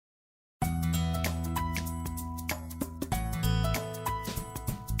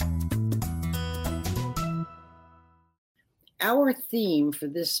Our theme for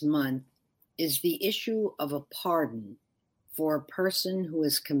this month is the issue of a pardon for a person who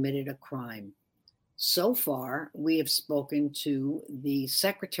has committed a crime. So far, we have spoken to the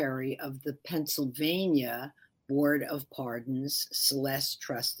Secretary of the Pennsylvania Board of Pardons, Celeste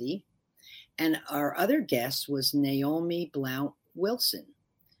Trusty, and our other guest was Naomi Blount Wilson,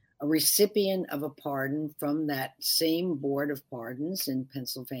 a recipient of a pardon from that same Board of Pardons in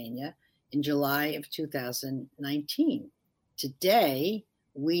Pennsylvania in July of 2019. Today,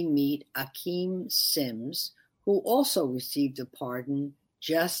 we meet Akeem Sims, who also received a pardon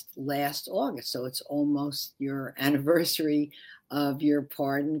just last August. So it's almost your anniversary of your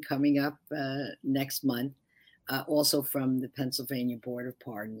pardon coming up next month, also from the Pennsylvania Board of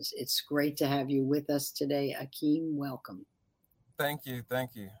Pardons. It's great to have you with us today, Akeem. Welcome. Thank you.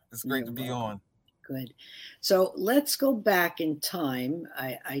 Thank you. It's great to be on. Good. So let's go back in time.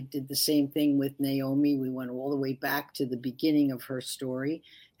 I did the same thing with Naomi. We went all the way back to the beginning of her story.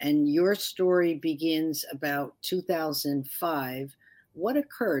 And your story begins about 2005. What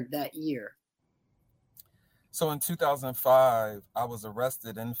occurred that year? So in 2005, I was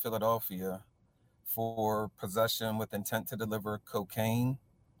arrested in Philadelphia for possession with intent to deliver cocaine.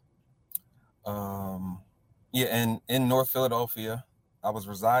 And in North Philadelphia, I was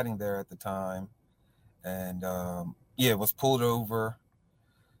residing there at the time, and was pulled over.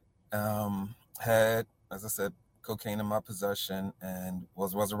 Had, as I said, cocaine in my possession, and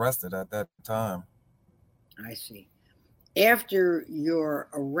was arrested at that time. I see. After your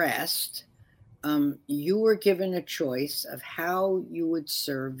arrest, you were given a choice of how you would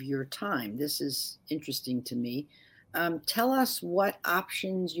serve your time. This is interesting to me. Tell us what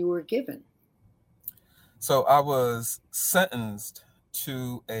options you were given. So I was sentenced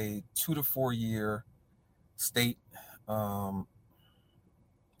to a 2 to 4 year state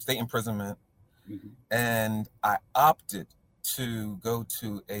imprisonment, and I opted to go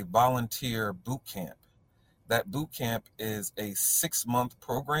to a volunteer boot camp. That boot camp is a 6-month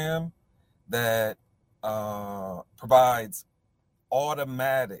program that provides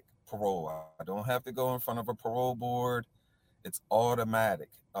automatic parole. I don't have to go in front of a parole board. It's automatic.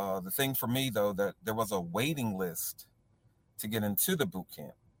 The thing for me, though, that there was a waiting list to get into the boot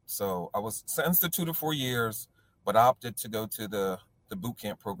camp. So I was sentenced to 2 to 4 years, but opted to go to the boot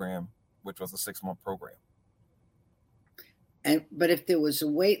camp program, which was a 6-month program. But if there was a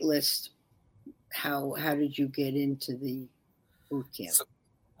wait list, how did you get into the boot camp?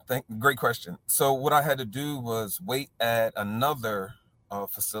 Great question. So what I had to do was wait at another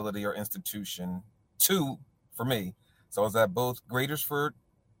facility or institution, 2 for me. So I was at both Greatersford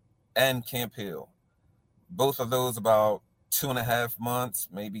and Camp Hill. Both of those about 2.5 months,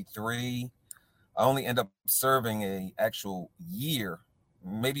 maybe 3. I only end up serving a actual year,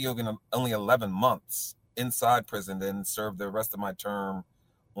 maybe only 11 months inside prison, then serve the rest of my term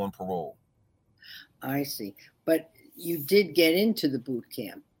on parole. I see. But you did get into the boot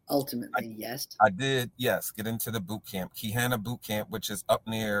camp ultimately, yes? I did, yes, get into the boot camp, Kehana Boot Camp, which is up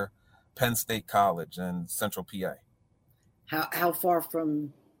near Penn State College in central PA. How far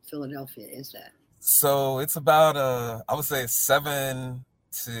from Philadelphia is that? So it's about I would say a 7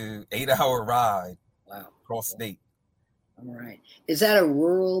 to 8 hour ride. Wow. Across state. All right. Is that a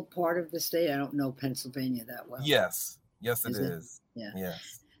rural part of the state? I don't know Pennsylvania that well. Yes, it is. Yeah.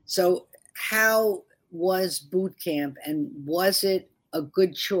 Yes. So how was boot camp, and was it a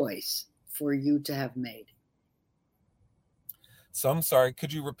good choice for you to have made? So I'm sorry,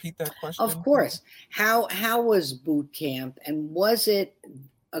 could you repeat that question? Of course. How was boot camp, and was it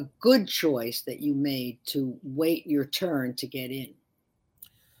a good choice that you made to wait your turn to get in?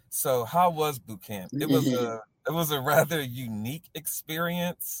 So how was boot camp? It was a rather unique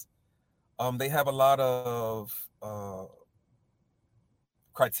experience. They have a lot of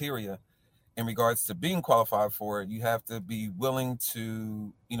criteria in regards to being qualified for it. You have to be willing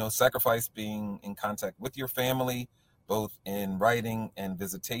to, sacrifice being in contact with your family, both in writing and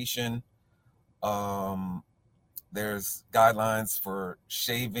visitation. There's guidelines for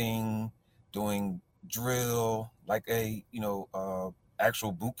shaving, doing drill, like a,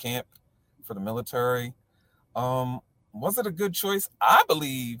 actual boot camp for the military. Was it a good choice? I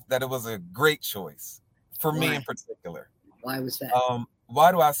believe that it was a great choice for me in particular. Why was that?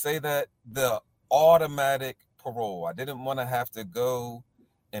 Why do I say that? The automatic parole. I didn't want to have to go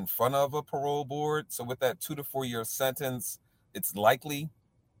in front of a parole board. So with that 2 to 4 year sentence, it's likely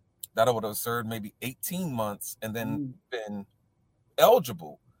that I would have served maybe 18 months and then been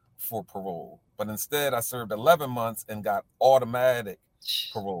eligible for parole. But instead, I served 11 months and got automatic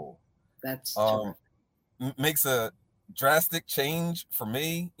parole. That's makes a drastic change for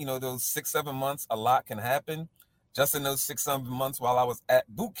me. Those 6-7 months, a lot can happen. just in those 6 7 months while I was at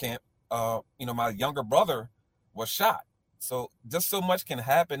boot camp, my younger brother was shot. So just so much can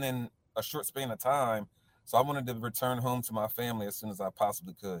happen in a short span of time. So I wanted to return home to my family as soon as I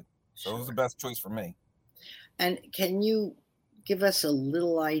possibly could. So it was the Sure. best choice for me. And can you give us a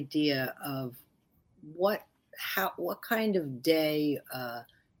little idea of what kind of day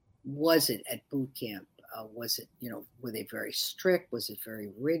was it at boot camp? Was it, were they very strict? Was it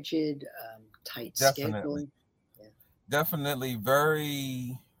very rigid, tight Definitely. schedule? Yeah. Definitely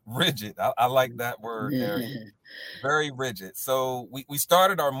very rigid. I like that word, Harriet. Very rigid. So we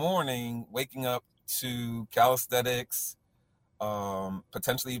started our morning waking up to calisthenics,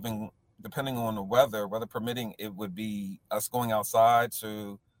 potentially even depending on the weather permitting, it would be us going outside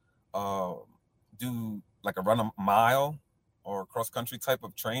to uh, do like a run a mile or cross country type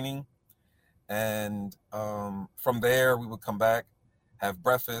of training. And from there, we would come back, have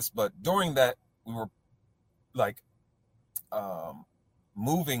breakfast. But during that, we were like um,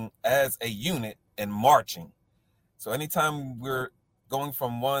 moving as a unit and marching. So anytime we're going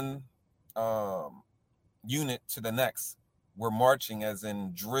from one um, unit to the next, we're marching as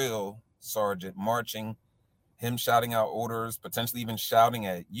in drill sergeant marching, him shouting out orders, potentially even shouting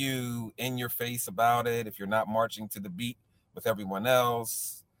at you in your face about it. If you're not marching to the beat with everyone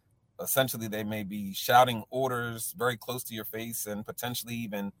else, essentially they may be shouting orders very close to your face and potentially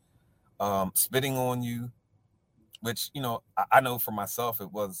even spitting on you, which, I know for myself,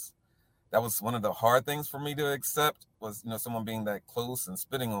 that was one of the hard things for me to accept was, someone being that close and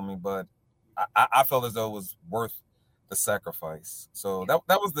spitting on me. But I felt as though it was worth the sacrifice. So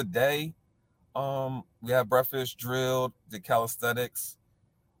that was the day. We had breakfast, drilled, did calisthenics.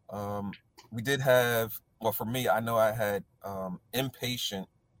 Um, we did have, well, for me, I know I had inpatient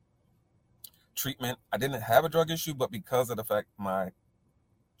treatment. I didn't have a drug issue, but because of the fact my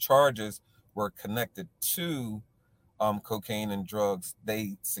charges were connected to cocaine and drugs,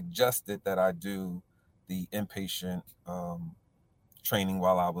 they suggested that I do the inpatient training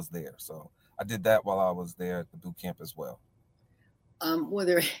while I was there. So I did that while I was there at the boot camp as well. Were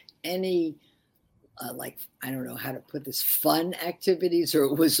there any, like, I don't know how to put this, fun activities, or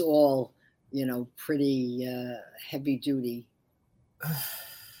it was all, pretty heavy duty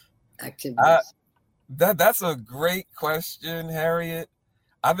I, activities? that's a great question, Harriet.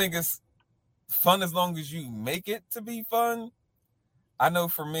 I think it's fun as long as you make it to be fun. I know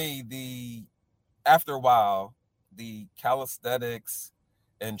for me, the after a while, the calisthenics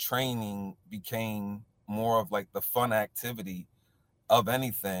and training became more of like the fun activity of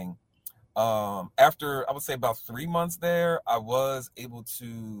anything. After I would say about 3 months there, I was able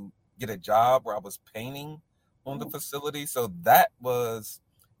to get a job where I was painting on the Oh, facility. So that was,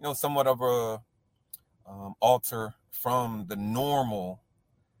 somewhat of a alter from the normal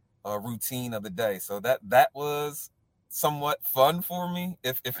routine of the day. So that was somewhat fun for me,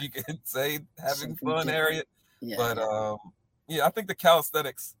 if you could say having something fun, different. Harriet. Yeah, But yeah. yeah, I think the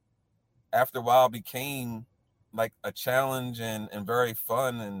calisthenics after a while became like a challenge and very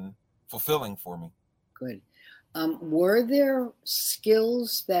fun and fulfilling for me. Good. Were there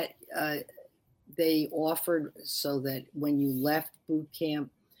skills that they offered so that when you left boot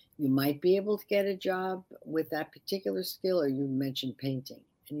camp, you might be able to get a job with that particular skill? Or you mentioned painting.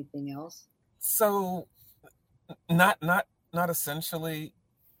 Anything else? So not essentially,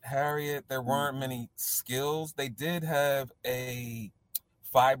 Harriet. There Mm. weren't many skills. They did have a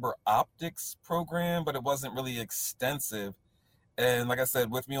fiber optics program, but it wasn't really extensive. And like I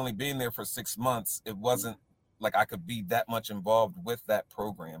said, with me only being there for 6 months, it wasn't like I could be that much involved with that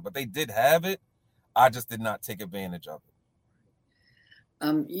program. But they did have it. I just did not take advantage of it.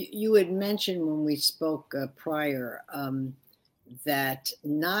 You had mentioned when we spoke prior that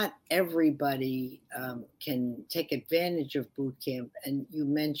not everybody can take advantage of boot camp, and you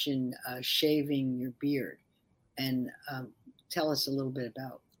mentioned shaving your beard. And tell us a little bit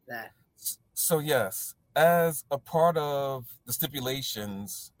about that. So yes, as a part of the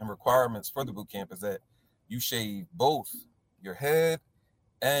stipulations and requirements for the boot camp is that you shave both your head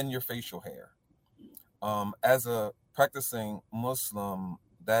and your facial hair. As a practicing Muslim,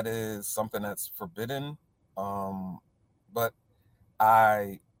 that is something that's forbidden. Um, but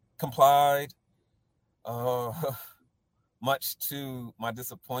I complied, uh, much to my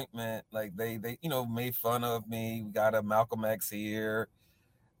disappointment. Like they made fun of me. We got a Malcolm X here,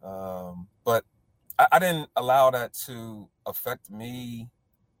 but I didn't allow that to affect me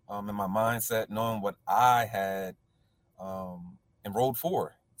and my mindset, knowing what I had enrolled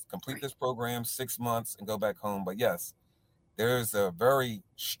for. Complete Right. this program 6 months and go back home. But yes, there's a very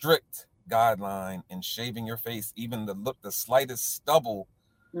strict guideline in shaving your face. Even the slightest stubble,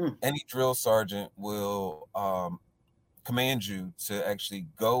 Any drill sergeant will command you to actually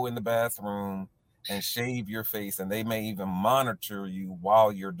go in the bathroom and shave your face, and they may even monitor you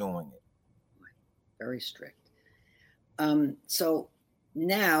while you're doing it. Very strict. So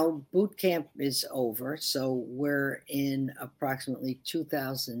now boot camp is over. So we're in approximately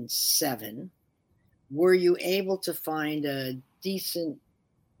 2007. Were you able to find a decent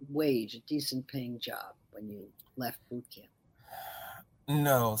wage, a decent paying job when you left boot camp?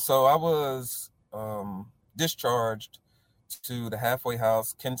 No. So I was discharged to the halfway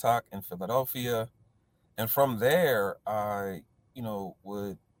house, Kentuck in Philadelphia. And from there, I,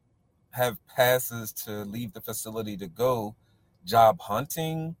 would have passes to leave the facility to go job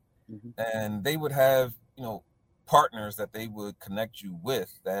hunting. And they would have, partners that they would connect you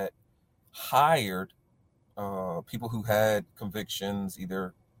with that hired people who had convictions,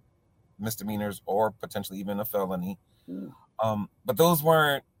 either misdemeanors or potentially even a felony. But those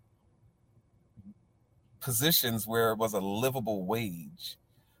weren't positions where it was a livable wage.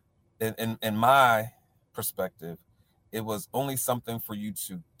 In my perspective, it was only something for you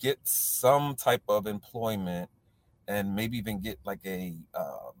to get some type of employment and maybe even get like a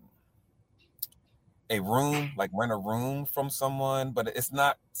room, like rent a room from someone, but it's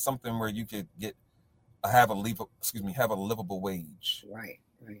not something where you could have a livable wage. Right.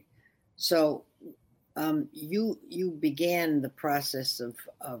 So you began the process of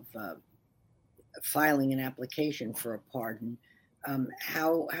filing an application for a pardon.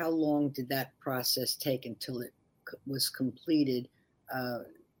 How long did that process take until it was completed?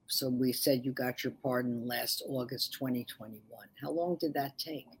 So we said you got your pardon last August 2021. How long did that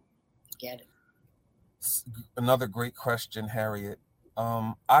take to get it? Another great question, Harriet.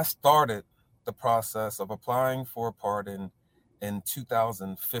 I started the process of applying for a pardon in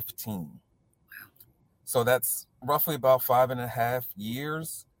 2015. So that's roughly about 5.5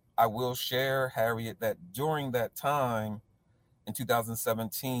 years. I will share, Harriet, that during that time in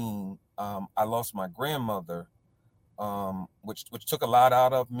 2017, I lost my grandmother, which took a lot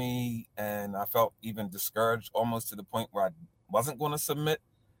out of me, and I felt even discouraged, almost to the point where I wasn't going to submit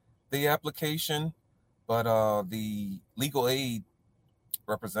the application. But the legal aid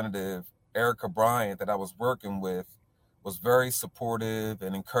representative, Erica Bryant, that I was working with, was very supportive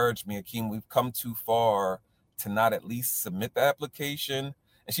and encouraged me. Akeem, we've come too far to not at least submit the application.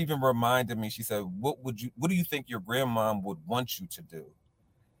 And she even reminded me, she said, what do you think your grandma would want you to do?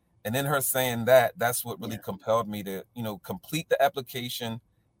 And in her saying that's what really compelled me to, complete the application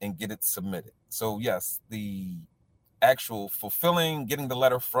and get it submitted. So yes, the actual fulfilling, getting the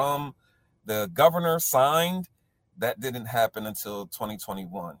letter from the governor signed, that didn't happen until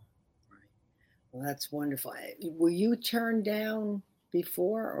 2021. Well, that's wonderful. Were you turned down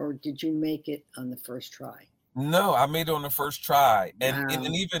before, or did you make it on the first try? No, I made it on the first try. Wow. And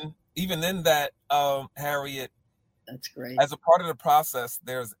even in that, Harriet, that's great. As a part of the process,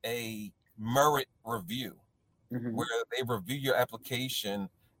 there's a merit review where they review your application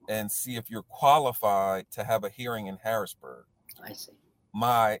and see if you're qualified to have a hearing in Harrisburg. I see.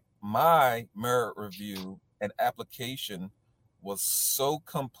 My merit review and application was so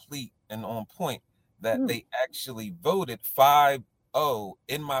complete and on point that they actually voted 5-0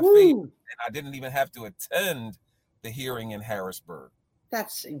 in my favor, and I didn't even have to attend the hearing in Harrisburg.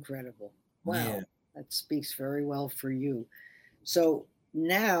 That's incredible. Wow. Yeah. That speaks very well for you. So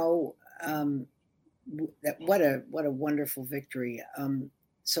now, what a wonderful victory.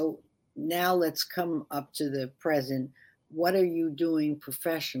 So now let's come up to the present. What are you doing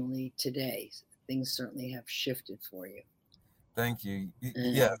professionally today? Things certainly have shifted for you. Thank you.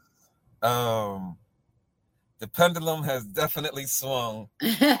 Yes. The pendulum has definitely swung.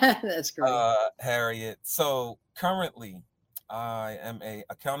 That's great. Harriet. So currently, I am a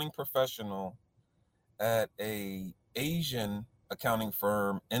accounting professional at a Asian accounting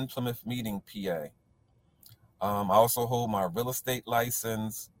firm in Plymouth Meeting, PA. I also hold my real estate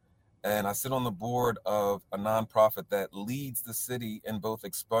license, and I sit on the board of a nonprofit that leads the city in both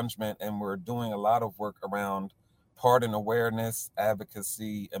expungement, and we're doing a lot of work around pardon awareness,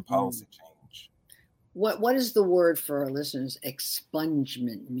 advocacy, and policy change. What is the word for our listeners,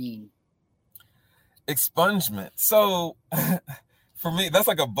 expungement, mean? Expungement. So for me, that's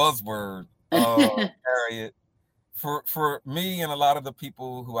like a buzzword, Harriet. For me and a lot of the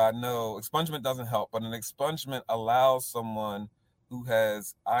people who I know, expungement doesn't help, but an expungement allows someone who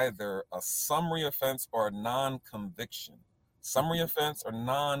has either a summary offense or a non-conviction,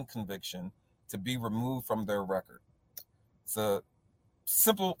 to be removed from their record. It's a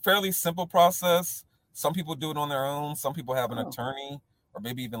fairly simple process. Some people do it on their own. Some people have an attorney or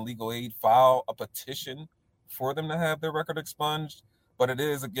maybe even legal aid file a petition for them to have their record expunged. but it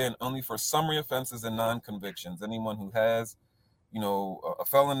is, again, only for summary offenses and non-convictions. Anyone who has, a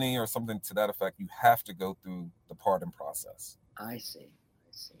felony or something to that effect, you have to go through the pardon process. I see.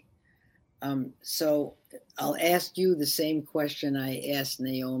 I see. So I'll ask you the same question I asked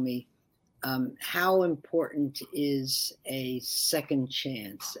Naomi. How important is a second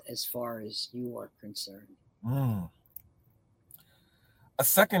chance as far as you are concerned? Mm. A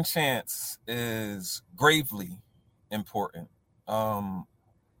second chance is gravely important.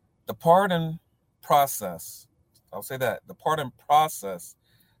 The pardon process, I'll say that, the pardon process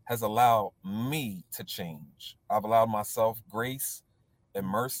has allowed me to change. I've allowed myself grace and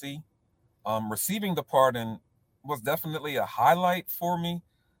mercy. Receiving the pardon was definitely a highlight for me,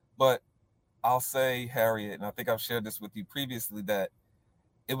 but I'll say, Harriet, and I think I've shared this with you previously, that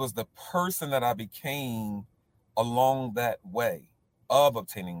it was the person that I became along that way of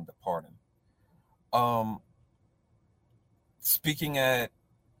obtaining the pardon. Speaking at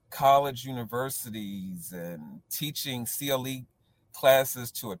college universities and teaching CLE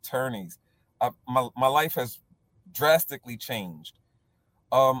classes to attorneys, my life has drastically changed.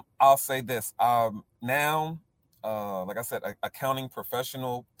 I'll say this. Now, like I said, accounting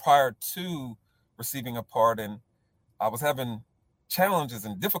professional. Prior to receiving a pardon, I was having challenges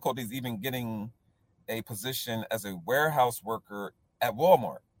and difficulties even getting a position as a warehouse worker at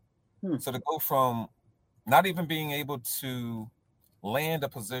Walmart. So to go from not even being able to land a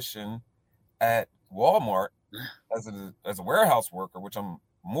position at Walmart as a warehouse worker, which I'm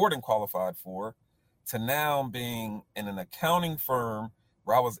more than qualified for, to now being in an accounting firm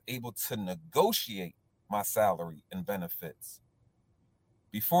where I was able to negotiate my salary and benefits.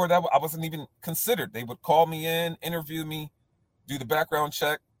 Before that, I wasn't even considered. They would call me in, interview me, do the background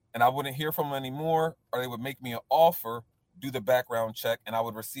check, and I wouldn't hear from them anymore, or they would make me an offer, do the background check, and I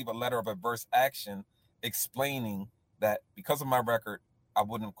would receive a letter of adverse action explaining that because of my record, I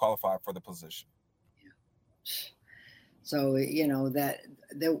wouldn't qualify for the position. So that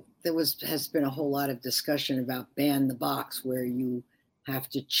there has been a whole lot of discussion about ban the box, where you have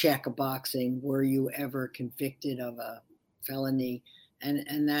to check a box saying, were you ever convicted of a felony,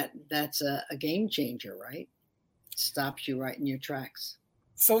 and that's a game changer, right? It stops you right in your tracks.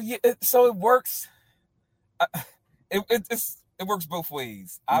 So yeah, so it works. It works both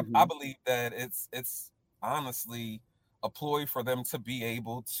ways. I believe that it's honestly a ploy for them to be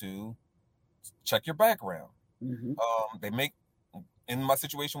able to check your background. They make, in my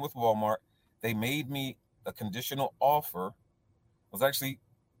situation with Walmart, they made me a conditional offer. I was actually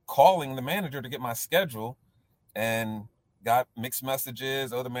calling the manager to get my schedule and got mixed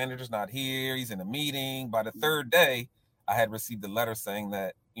messages. Oh, the manager's not here. He's in a meeting. By the third day, I had received a letter saying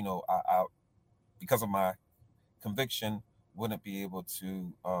that, I because of my conviction, wouldn't be able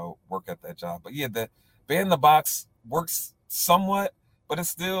to work at that job. But yeah, the ban the box works somewhat, but it's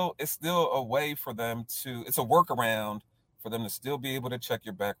still a way for them to, it's a workaround for them to still be able to check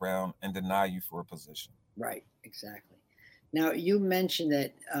your background and deny you for a position. Right, exactly. Now, you mentioned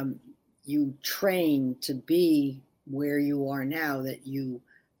that you trained to be where you are now, that you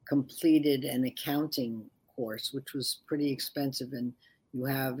completed an accounting course, which was pretty expensive, and you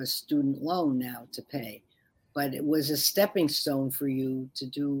have a student loan now to pay. But it was a stepping stone for you to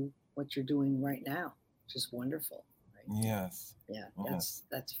do what you're doing right now, which is wonderful. Right? Yes. Yeah, that's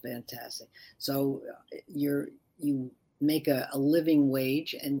fantastic. So you make a living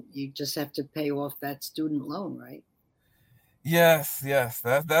wage, and you just have to pay off that student loan, right? Yes.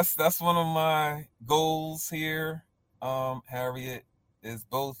 That's one of my goals here, Harriet, is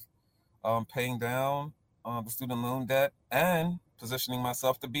both paying down the student loan debt and positioning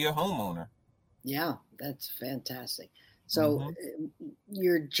myself to be a homeowner. Yeah, that's fantastic. So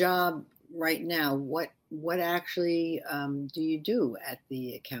your job right now, what actually do you do at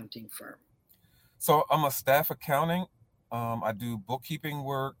the accounting firm? So I'm a staff accounting. I do bookkeeping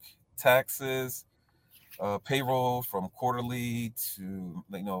work, taxes, payroll from quarterly to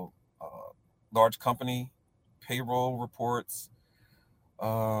large company payroll reports.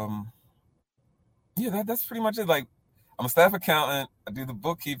 Um, yeah, that's pretty much it. Like, I'm a staff accountant. I do the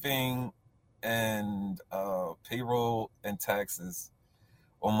bookkeeping and payroll and taxes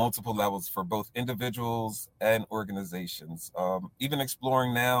on multiple levels for both individuals and organizations. Even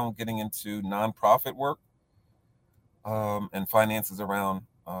exploring now, getting into nonprofit work and finances around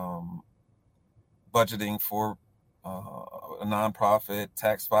budgeting for a nonprofit,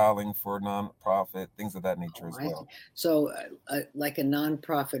 tax filing for a nonprofit, things of that nature as well. So, like a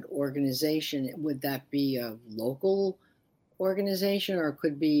nonprofit organization, would that be a local organization, or it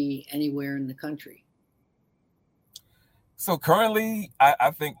could be anywhere in the country? So currently, I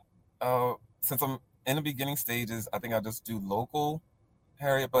think since I'm in the beginning stages, I think I just do local.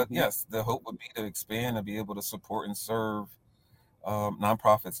 Harriet. But yes, the hope would be to expand and be able to support and serve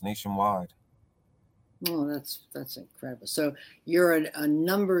nonprofits nationwide. Oh, that's incredible. So you're a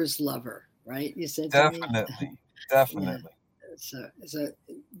numbers lover, right? You said to me. Definitely, Yeah. definitely.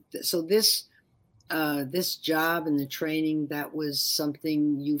 So this job and the training, that was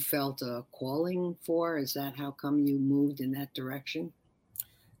something you felt a calling for. Is that how come you moved in that direction?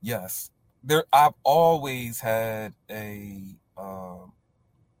 Yes, I've always had a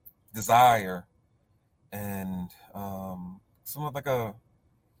desire and somewhat like a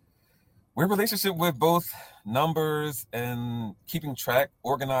weird relationship with both numbers and keeping track,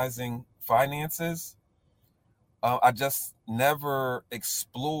 organizing finances. I just never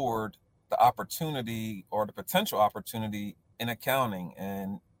explored the opportunity or the potential opportunity in accounting.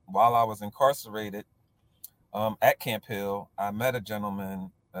 And while I was incarcerated at Camp Hill, I met a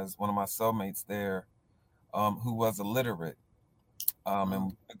gentleman as one of my cellmates there who was illiterate.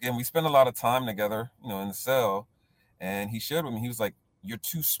 And again, we spent a lot of time together, in the cell. And he shared with me, he was like, "You're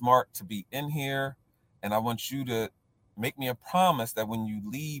too smart to be in here. And I want you to make me a promise that when you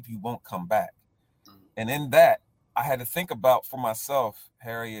leave, you won't come back." And in that, I had to think about for myself,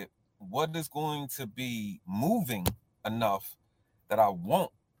 Harriet, what is going to be moving enough that I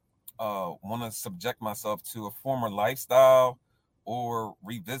won't want to subject myself to a former lifestyle or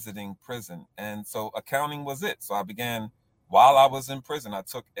revisiting prison. And so accounting was it. So I began while I was in prison. I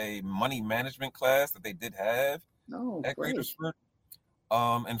took a money management class that they did have Oh, at great. Greatersford.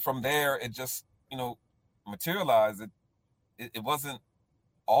 And from there, it just, materialized. It wasn't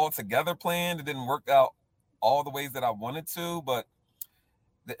all together planned. It didn't work out all the ways that I wanted to, but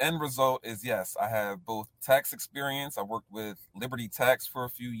the end result is yes, I have both tax experience. I worked with Liberty Tax for a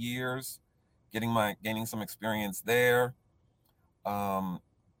few years, gaining some experience there. Um,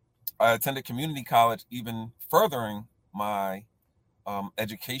 I attended community college, even furthering my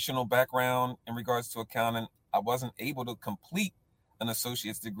educational background in regards to accounting. I wasn't able to complete an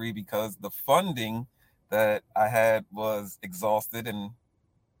associate's degree because the funding that I had was exhausted, and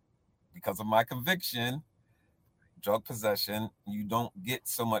because of my conviction, drug possession, you don't get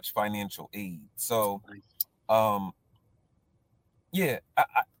so much financial aid. So, um, yeah,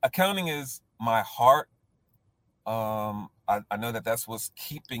 accounting is my heart. I know that that's what's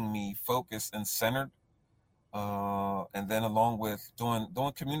keeping me focused and centered. And then along with doing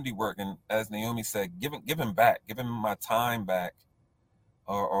community work, and as Naomi said, giving back, giving my time back,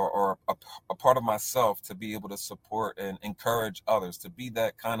 or a part of myself to be able to support and encourage others, to be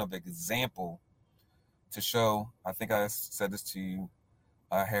that kind of example, to show. I think I said this to you,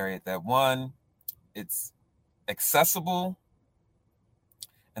 Harriet, that one, it's accessible,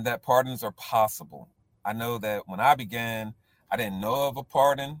 and that pardons are possible. I know that when I began, I didn't know of a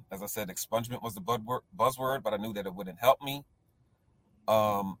pardon. As I said, expungement was the buzzword, but I knew that it wouldn't help me.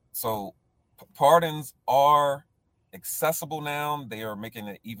 So pardons are accessible now. They are making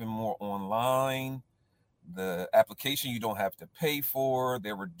it even more online. The application you don't have to pay for.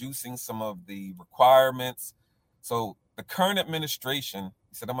 They're reducing some of the requirements. So the current administration,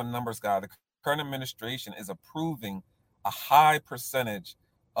 he said, I'm a numbers guy, the current administration is approving a high percentage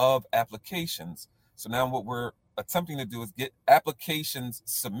of applications. So now what we're attempting to do is get applications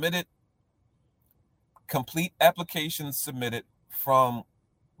submitted, complete applications submitted from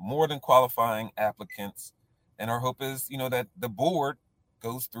more than qualifying applicants. And our hope is, that the board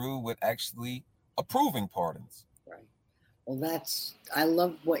goes through with actually approving pardons. Right. Well, I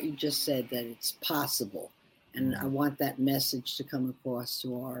love what you just said, that it's possible. And I want that message to come across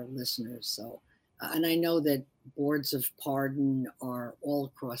to our listeners. So, and I know that boards of pardon are all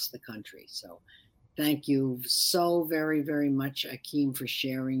across the country. So thank you so very, very much, Akeem, for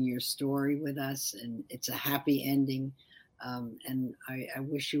sharing your story with us. And it's a happy ending. And I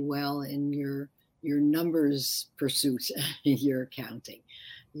wish you well in your numbers pursuit, your accounting.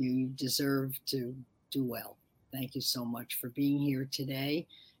 You deserve to do well. Thank you so much for being here today.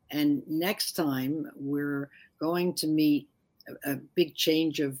 And next time we're going to meet a big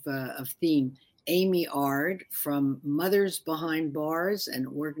change of theme. Amy Ard from Mothers Behind Bars, an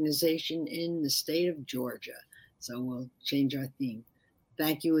organization in the state of Georgia. So we'll change our theme.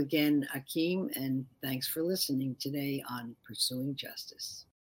 Thank you again, Akeem, and thanks for listening today on Pursuing Justice.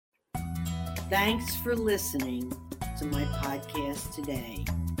 Thanks for listening to my podcast today.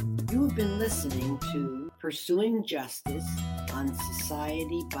 You have been listening to Pursuing Justice on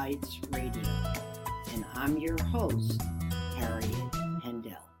Society Bites Radio, and I'm your host, Harriet.